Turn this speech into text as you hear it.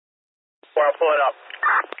Or I'll pull it up.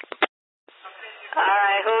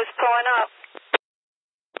 Alright, who's pulling up?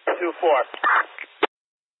 2-4.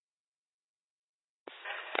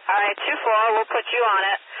 Alright, 2-4, we'll put you on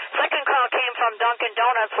it. Second call came from Dunkin'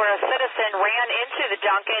 Donuts where a citizen ran into the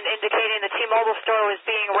Dunkin' indicating the T-Mobile store was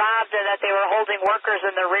being robbed and that they were holding workers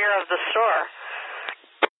in the rear of the store.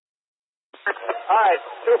 Alright,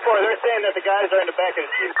 2-4, they're saying that the guys are in the back of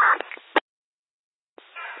the seat.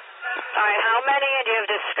 Alright, how many? And do you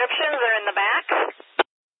have descriptions? They're in the back?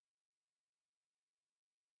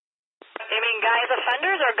 You mean guys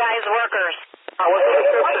offenders or guys workers? What's the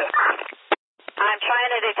description? I'm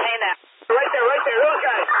trying to detain that. Right there, those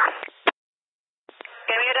guys.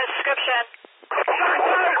 Give me a description.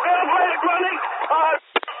 Running.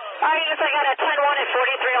 Alright, yes, I got a 10-1 at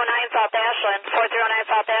 4309 South Ashland. 4309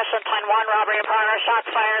 South Ashland, 10-1, robbery and partner, shots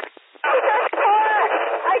fired.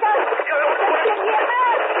 I got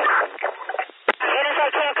EMS. Dennis, I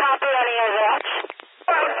can't copy any of that.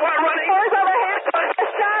 Running. Doors overhead.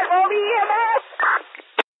 Shot. Roll the EMS.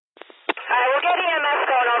 Alright, we'll get EMS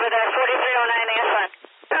going over there, 4309 Ashland.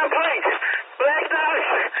 Please. Black Dodge.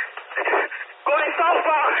 Going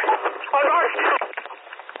southbound. On North.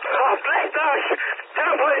 Black Dodge.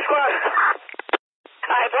 Temporary squad.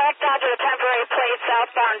 Alright, Black Dodge with a temporary plate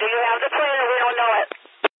southbound. Do you have the plate or we don't know it?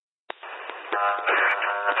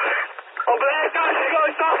 Black Dodge is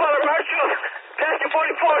going southbound on Marshall. Passing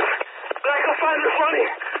 44th. Black offenders running.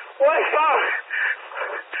 Westbound.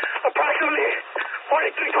 Approximately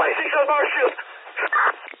 4326 on Marshall.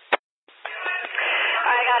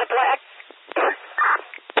 I got a black.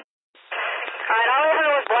 Alright, all over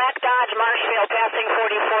was Black Dodge Marshfield passing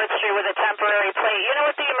 44th Street with a temporary plate. You know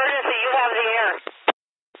what the emergency? You have the air.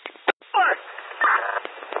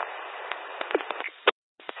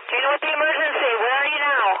 Do you know what the emergency? Where are you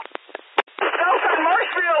now? South on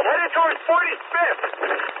Marshfield, headed towards 45th.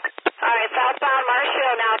 Alright, southbound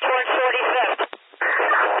Marshfield now towards 45th.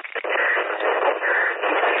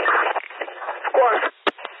 Squad.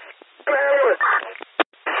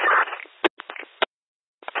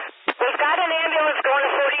 We've got an ambulance going to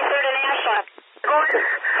 43rd and Ashland. Going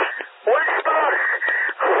westbound.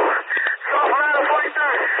 Southbound on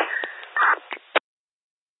 43rd.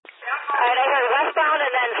 Alright, I heard westbound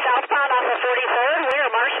and then southbound off of 43rd. Where,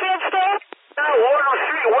 Marshfield still? No, Warden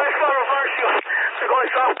Street, westbound on Marshfield. They're going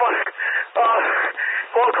southbound.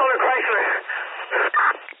 Gold color Chrysler.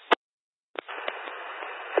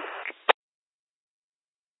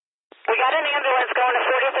 We got an ambulance going to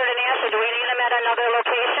 43rd and Ashland. Do we need him at another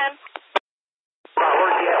location?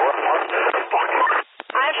 Where's he at?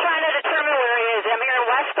 I'm trying to determine where he is. I'm here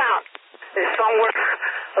westbound. It's somewhere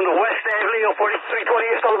on the west avenue of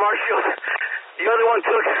 4328 South Marshfield. The other one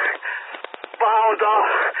took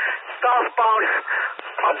southbound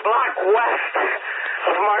a block west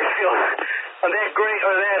of Marshfield on that gray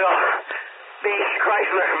or that beige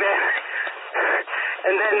Chrysler van.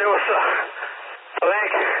 And then there was a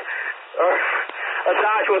black or a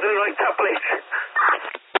Dodge with like templates.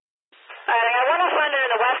 Alright, I got one offender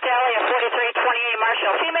in the west alley of 4328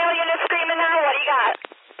 Marshall. Female unit screaming now? What do you got?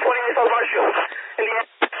 28 South Marshfield. In the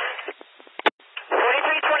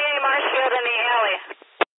 4328 Marshfield in the alley.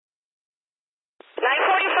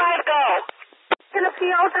 945, go. In the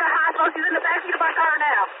PO to the hospital. She's in the backseat of my car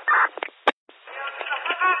now.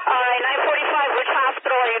 Alright, 945, which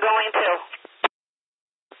hospital are you going to?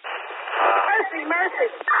 Mercy.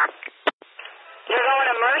 You're going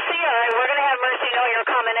to Mercy? Alright, we're going to have Mercy know you're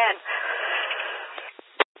coming in.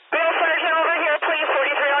 Bill Sergeant over here, please,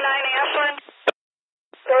 4309 Ashland.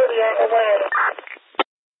 30 on the way.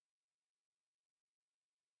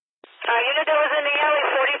 Unit that was in the alley,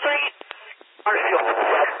 43. Marshfield.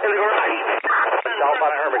 In the garage.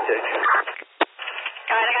 Southbound Hermitage.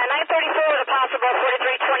 Alright, I got 934 with a possible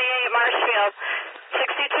 4328 Marshfield.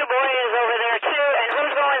 62 boy is over there too, and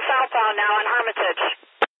who's going southbound now on Hermitage?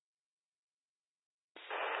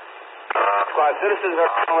 Squad, citizens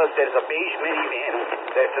are telling us there's a beige minivan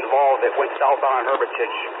that's involved that went southbound on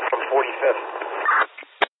Hermitage from 45th.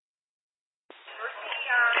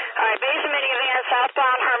 Alright, beige minivan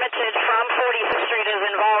southbound Hermitage from 45th Street is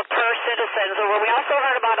involved per citizen. So we also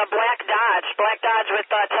heard about a black Dodge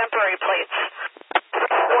with temporary plates.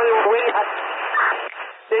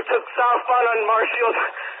 They took southbound on Marshfield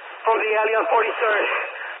from the alley on 43rd.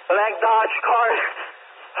 Black Dodge car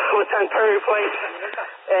with temporary plates.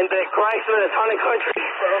 And the Chrysler that's Town and Country.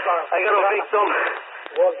 I got a victim.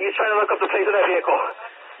 He's trying to look up the plate of that vehicle.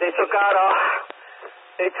 They took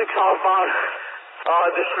southbound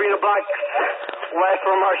the street of Black west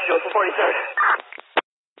from Marshfield, 43rd.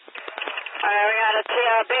 Alright, we got a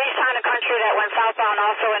beige Town and Country that went southbound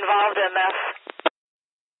also involved in this.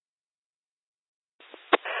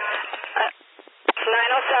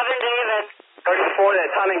 David. 34, that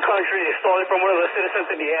town and country. They stole it from one of the citizens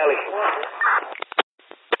in the alley.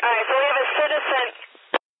 Alright, so we have a citizen.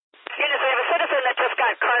 Eunice, we have a citizen that just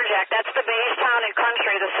got carjacked. That's the beige town and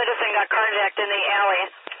country. The citizen got carjacked in the alley.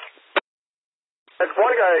 That's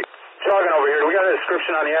one guy jogging over here. We got a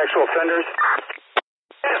description on the actual offenders.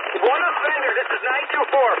 Yes, one offender, this is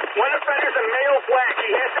 924. One offender's a male black.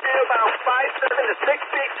 He has to be about 5'7" to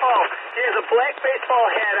 6 feet tall. He has a black baseball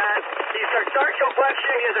hat on. He's a dark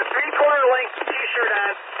complexion. He has a 3/4 length t-shirt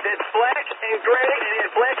on that's black and gray, and he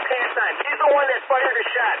has black pants on. He's the one that fired the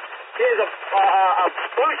shot. He has a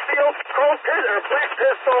blue steel black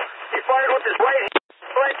pistol. He fired with his right hand.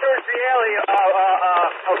 Right towards the alley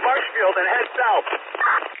of Marshfield and head south.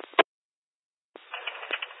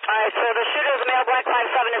 Alright, so the shooter is a male, black,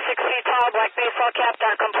 5'7" to 6 feet tall, black baseball cap,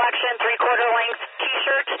 dark complexion, 3/4 length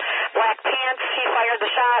t-shirt, black pants. He fired the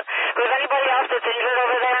shot. Was anybody else that's injured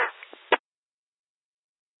over there?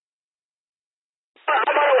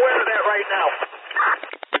 I'm unaware of that right now.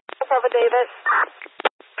 Cover David.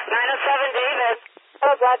 907 David.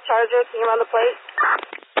 Hello, black Charger. Can you run the plate?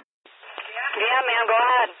 Yeah, ma'am, go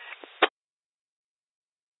ahead.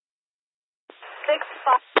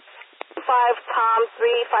 655 Tom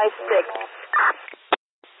 356.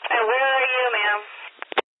 And where are you, ma'am?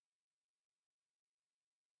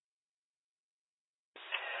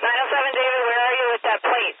 907 David, where are you with that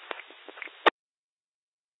plate?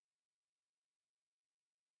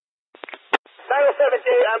 907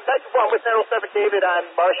 David, that's what with 907 David on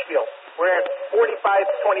Marshfield. We're at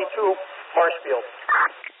 4522 Marshfield.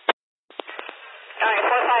 Alright,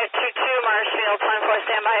 4522 Marshfield, time for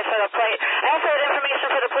standby for the plate. I also had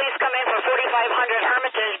information for the police come in for 4500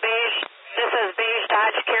 Hermitage, beige. This is beige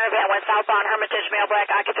Dodge Caravan went southbound Hermitage, male black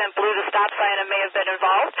occupant blew the stop sign and may have been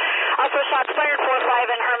involved. Also shots fired 45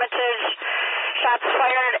 in Hermitage. Shots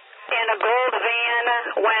fired in a gold van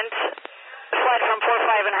went fled from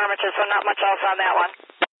 45 in Hermitage, so not much else on that one.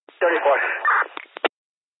 34.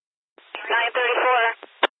 934.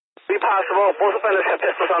 Be possible. Both offenders have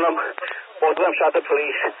pistols on them. Both of them shot the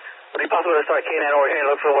police. Would it be possible to start K9 over here and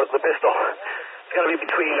look for the pistol? It's got to be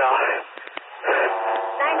between 43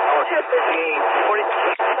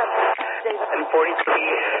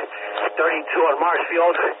 and 32 on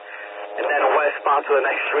Marshfield, and then westbound to the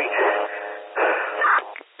next street.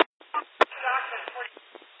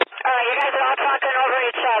 Alright, you guys are all talking over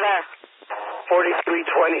each other.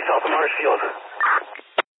 4320 south of Marshfield.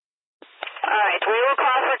 Alright, we will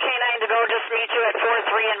call for K9 to go just meet you at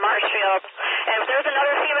 43 in Marshfield. And if there's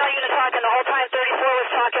another female unit talking, the whole time 34 was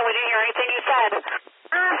talking, we didn't hear anything you said.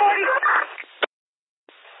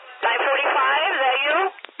 945, is that you?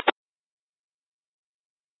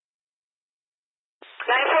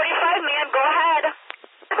 945, ma'am, go ahead.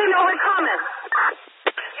 We know we're coming.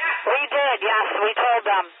 We did, yes, we told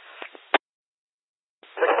them.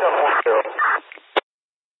 6710.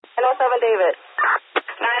 907 David.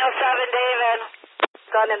 907 David.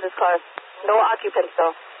 Gun in this car. No occupants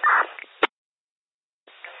though.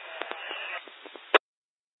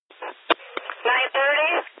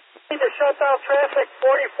 930. Need to shut down traffic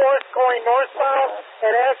 44th going northbound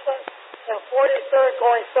at Ashland and 43rd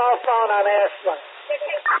going southbound on Ashland.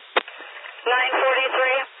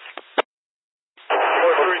 943.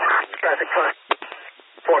 43 traffic car.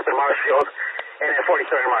 4th in Marshfield and then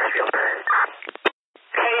 43rd in Marshfield.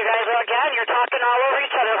 Okay, you guys, again, you're talking all over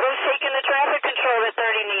each other. Who's taking the traffic control that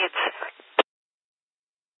 30 needs?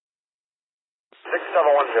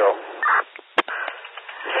 6710.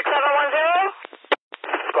 6710?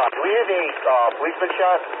 Scott, do we have a policeman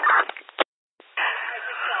shot?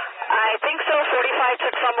 I think so. 45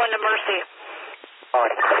 took someone to Mercy.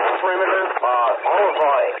 Alright, perimeter,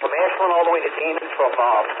 from Ashland all the way to Demons, from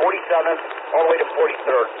 47th all the way to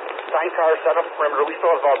 43rd. Sign car set up perimeter. We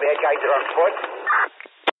still have bad guys that are on foot.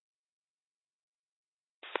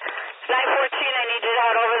 914, I need you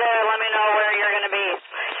out over there. Let me know where you're going to be.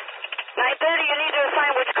 930, you need to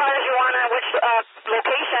assign which cars you want on which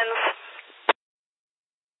locations.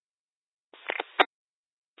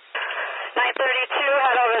 932,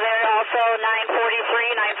 head over there. Also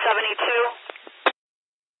 943, 972.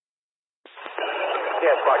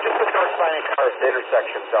 Yes, Scott, just to start signing cars at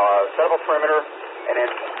intersections. Set up a perimeter, and then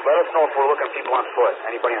let us know if we're looking at people on foot,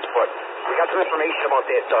 anybody on foot. We got some information about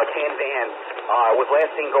that tan van was last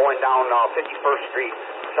seen going down 51st Street,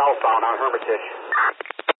 southbound on Hermitage.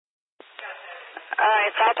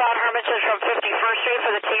 Alright, southbound Hermitage from 51st Street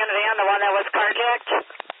for the tan van, the one that was carjacked.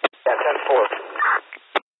 Yeah, 10-4.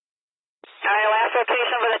 Alright, last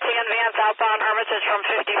location for the tan van, southbound Hermitage from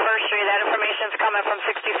 51st Street. That information's coming from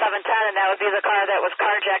 6710, and that would be the car that was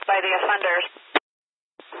carjacked by the offenders.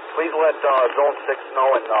 Please let Zone 6 know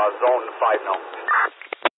and Zone 5 know.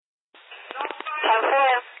 10-4.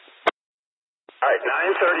 All right,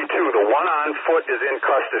 932. The one on foot is in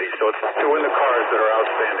custody, so it's the two in the cars that are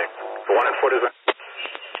outstanding. The one on foot is.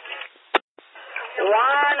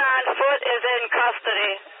 One on foot is in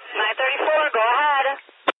custody. 934, go ahead.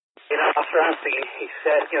 An officer on scene. He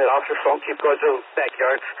said, the officer's phone keep going to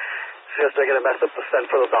backyards. Says they're going to mess up the scent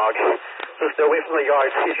for the dog. So stay away from the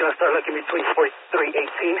yards. He's going to start looking between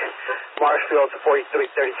 4318 Marshfield to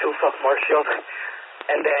 4332 South Marshfield.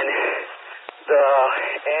 And then the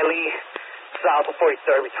alley south of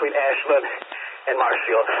 43rd between Ashland and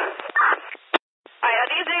Marshfield. Are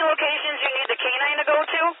these any locations you need the canine to go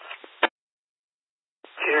to?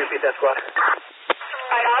 Can you repeat that, squad?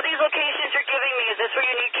 All these locations you're giving me, is this where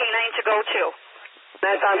you need canine to go to?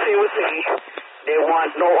 That's on scene with me. They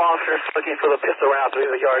want no officers looking for the pistol rounds through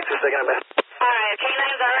the yards because they're going to mess. Alright,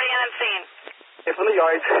 canine's already on scene. They're from the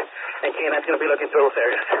yards, and canine's going to be looking through those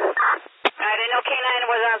areas. I didn't know canine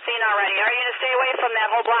was on scene already. Are you going to stay away from that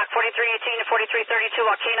whole block, 4318 to 4332,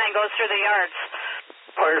 while canine goes through the yards?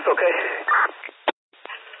 Partners, okay?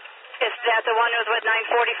 Is that the one who was with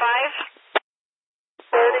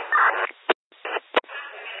 945?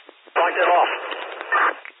 30. Block it off.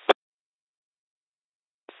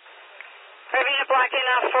 Ravina blocking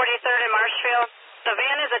off 43rd and Marshfield. The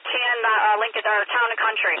van is a 10 Lincoln or Town and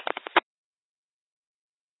Country.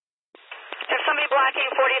 If somebody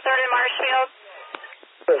blocking 43rd and Marshfield.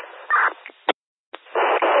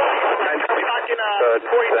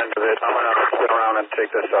 End of it. I'm going to spin around and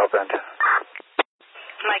take this south end.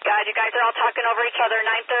 My God, you guys are all talking over each other.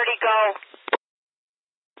 930, go.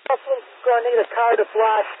 Also going to need a car to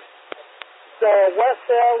block the west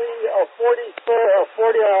alley of 40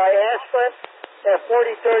 Ashland at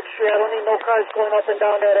 43rd Street. I don't need no cars going up and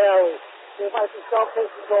down that alley. There might be some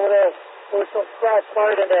places over there. There's some scratch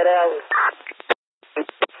mark in that alley.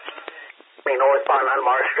 Northbound on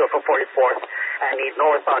Marshfield for 44th. I need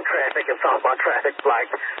northbound traffic and southbound traffic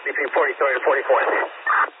blocked between 43rd and 44th.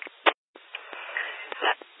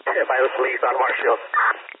 If I was police on Marshfield.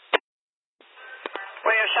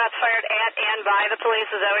 Were your shots fired at and by the police?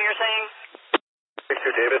 Is that what you're saying?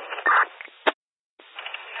 6-2, David.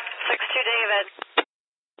 6-2, David.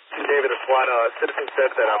 David, a SWAT citizen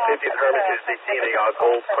said that on 50th Hermitage they seen a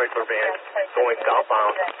gold Chrysler van going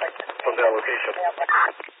southbound from that location.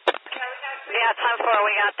 Yeah, 10-4,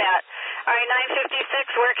 we got that. All right,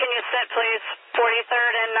 956, where can you sit, please?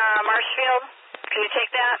 43rd and Marshfield? Can you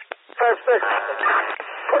take that? Perfect.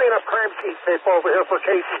 Putting up crime scene tape over here for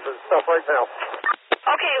cases and stuff right now.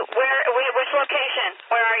 Okay, which location?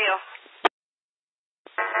 Where are you?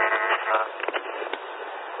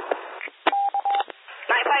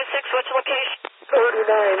 956, which location?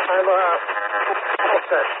 39, I'm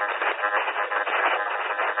outside.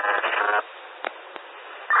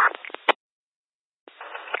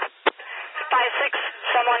 56,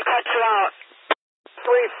 someone cut you out.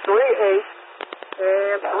 338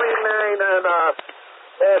 and 39 on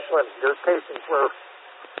Ashland. Your cases were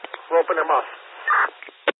roping them up.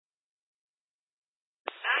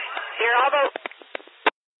 You're all the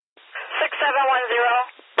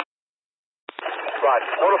 6710. Right.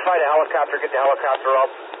 Notify the helicopter, get the helicopter up.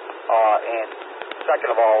 And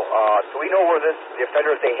second of all, do we know where the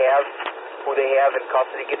offenders they have, who they have in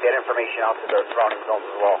custody, get that information out to their surrounding zones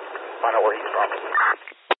as well. Find out where he's from. 6-2,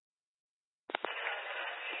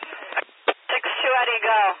 Eddie,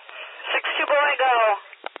 go. 6-2, boy, go.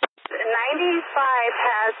 95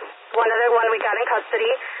 has one other one we got in custody.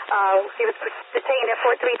 He was detained at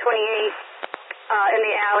 4328 in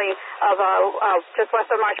the alley of just west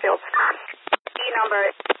of Marshfield. Number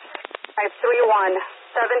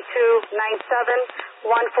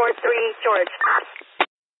 531-7297-143, George.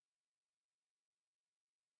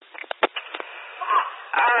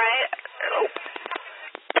 All right.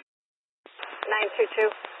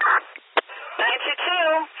 922.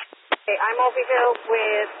 922. Okay, I'm over here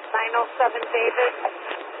with 907 David.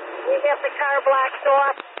 We have the car blocked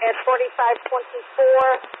off at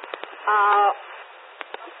 4524.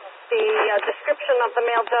 The description of the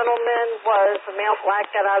male gentleman was a male black,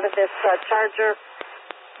 got out of this Charger,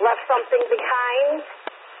 left something behind,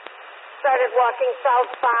 started walking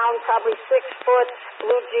southbound, probably 6 foot,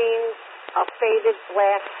 blue jeans, a faded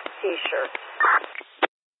black t-shirt.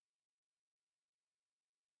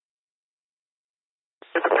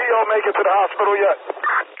 Did the PO make it to the hospital yet?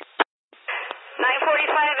 945,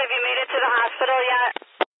 have you made it to the hospital yet?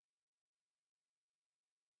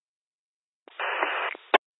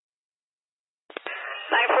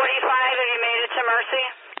 Have you made it to Mercy?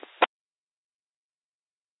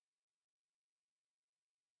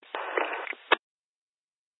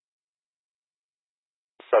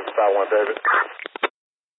 751 David.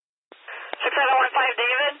 6715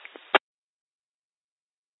 David.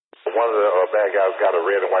 One of the bad guys got a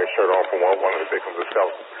red and white shirt on from one of the victims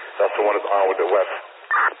itself. That's the one that's armed with the weapon.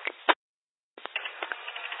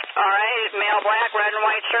 All right, male black, red and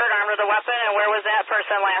white shirt, armed with a weapon, and where was that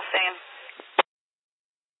person last seen?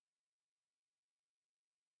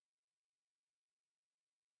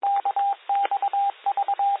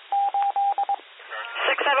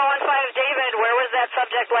 David, where was that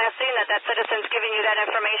subject last seen that citizen's giving you that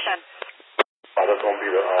information? That's going to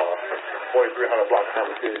be the 4300 block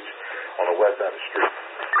Hermitage on the west side of the street.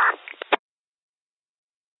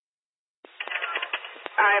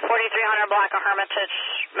 All right, 4300 block of Hermitage,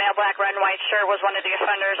 male black, red and white shirt was one of the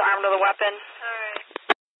offenders armed with a weapon. All right.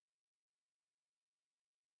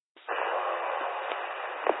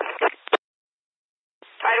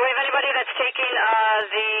 All right, do we have anybody that's taking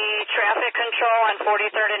the traffic control on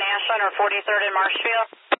 43rd and Ashland or 43rd and Marshfield?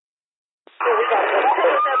 We got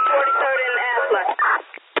 43rd and Ashland.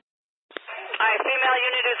 All right, female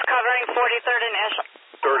unit is covering 43rd and Ashland.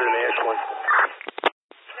 3rd and Ashland.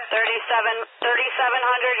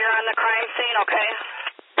 3700, you're on the crime scene, okay?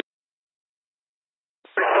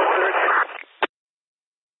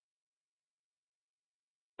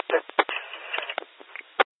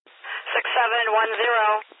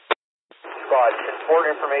 6710. Squad,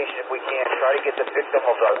 important information if we can. Try to get the victim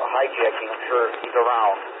of the hijacking. I'm sure he's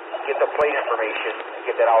around. Get the plate information and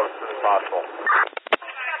get that out as soon as possible.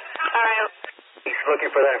 All right. He's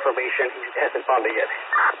looking for that information. He hasn't found it yet.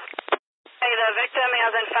 Hey, the victim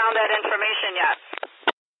hasn't found that information yet.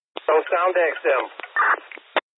 So sound X them.